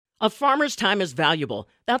A farmer's time is valuable.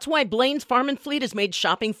 That's why Blaine's Farm and Fleet has made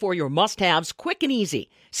shopping for your must-haves quick and easy.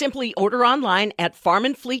 Simply order online at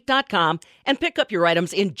farmandfleet.com and pick up your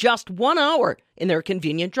items in just 1 hour in their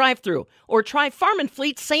convenient drive-thru. Or try Farm and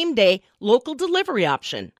Fleet's same-day local delivery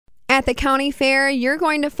option. At the county fair, you're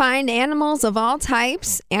going to find animals of all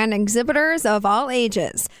types and exhibitors of all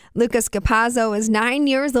ages. Lucas Capazzo is 9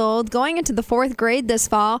 years old, going into the 4th grade this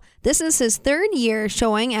fall. This is his 3rd year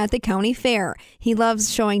showing at the county fair. He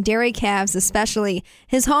loves showing dairy calves especially.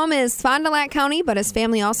 His home is Fond du Lac County, but his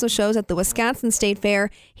family also shows at the Wisconsin State Fair.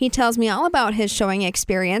 He tells me all about his showing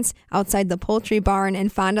experience outside the poultry barn in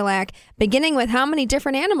Fond du Lac, beginning with how many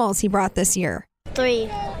different animals he brought this year. 3.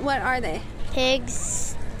 What are they?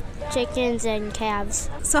 Pigs, chickens, and calves.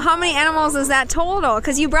 So how many animals is that total?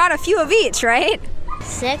 Because you brought a few of each, right?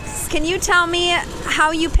 6. Can you tell me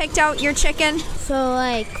how you picked out your chicken?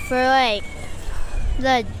 So, for,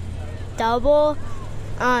 the double,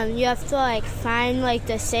 you have to, find,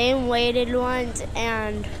 the same weighted ones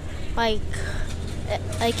and,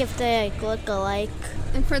 if they, look alike.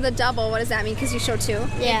 And for the double, what does that mean? Because you show 2?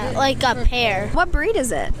 Yeah, like a pair. What breed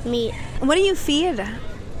is it? Meat. What do you feed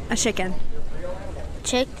a chicken?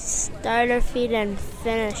 Chicks, starter feed, and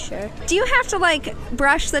finisher. Do you have to,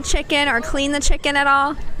 brush the chicken or clean the chicken at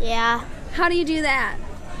all? Yeah. How do you do that?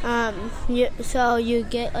 So you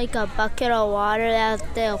get, a bucket of water that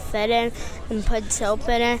they'll fit in and put soap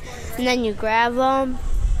in it. And then you grab them,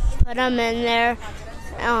 put them in there,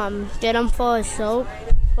 get them full of soap,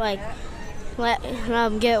 let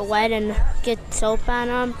them get wet and get soap on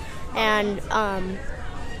them. And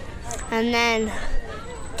then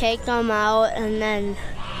take them out and then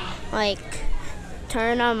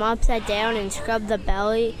turn them upside down and scrub the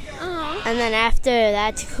belly. Aww. And then after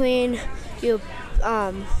that's clean,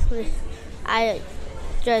 I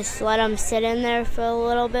just let them sit in there for a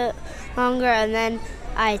little bit longer, and then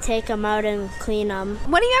I take them out and clean them.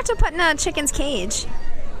 What do you have to put in a chicken's cage?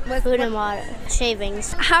 Food and water,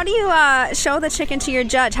 shavings. How do you show the chicken to your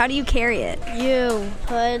judge? How do you carry it? You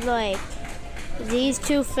put these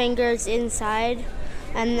 2 fingers inside,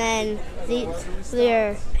 and then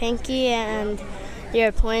your pinky and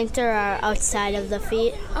your pointer are outside of the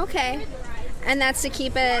feet. Okay. And that's to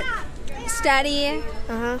keep it steady?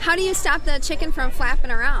 Uh-huh. How do you stop the chicken from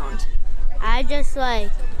flapping around? I just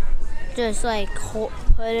put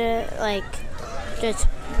it, just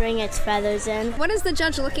bring its feathers in. What is the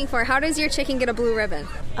judge looking for? How does your chicken get a blue ribbon?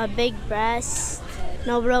 A big breast,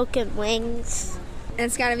 no broken wings. And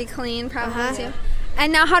it's got to be clean, probably, Uh-huh. too.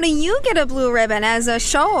 And now, how do you get a blue ribbon for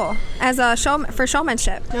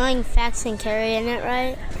showmanship? Knowing facts and carrying it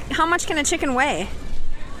right. How much can a chicken weigh?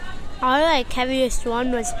 Our heaviest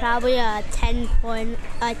one was probably a 10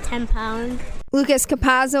 pound. Lucas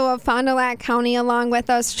Capazzo of Fond du Lac County along with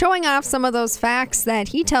us, showing off some of those facts that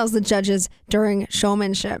he tells the judges during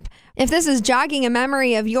showmanship. If this is jogging a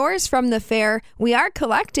memory of yours from the fair, we are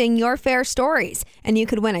collecting your fair stories, and you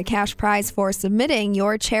could win a cash prize for submitting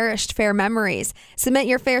your cherished fair memories. Submit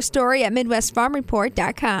your fair story at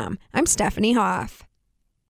MidwestFarmReport.com. I'm Stephanie Hoff.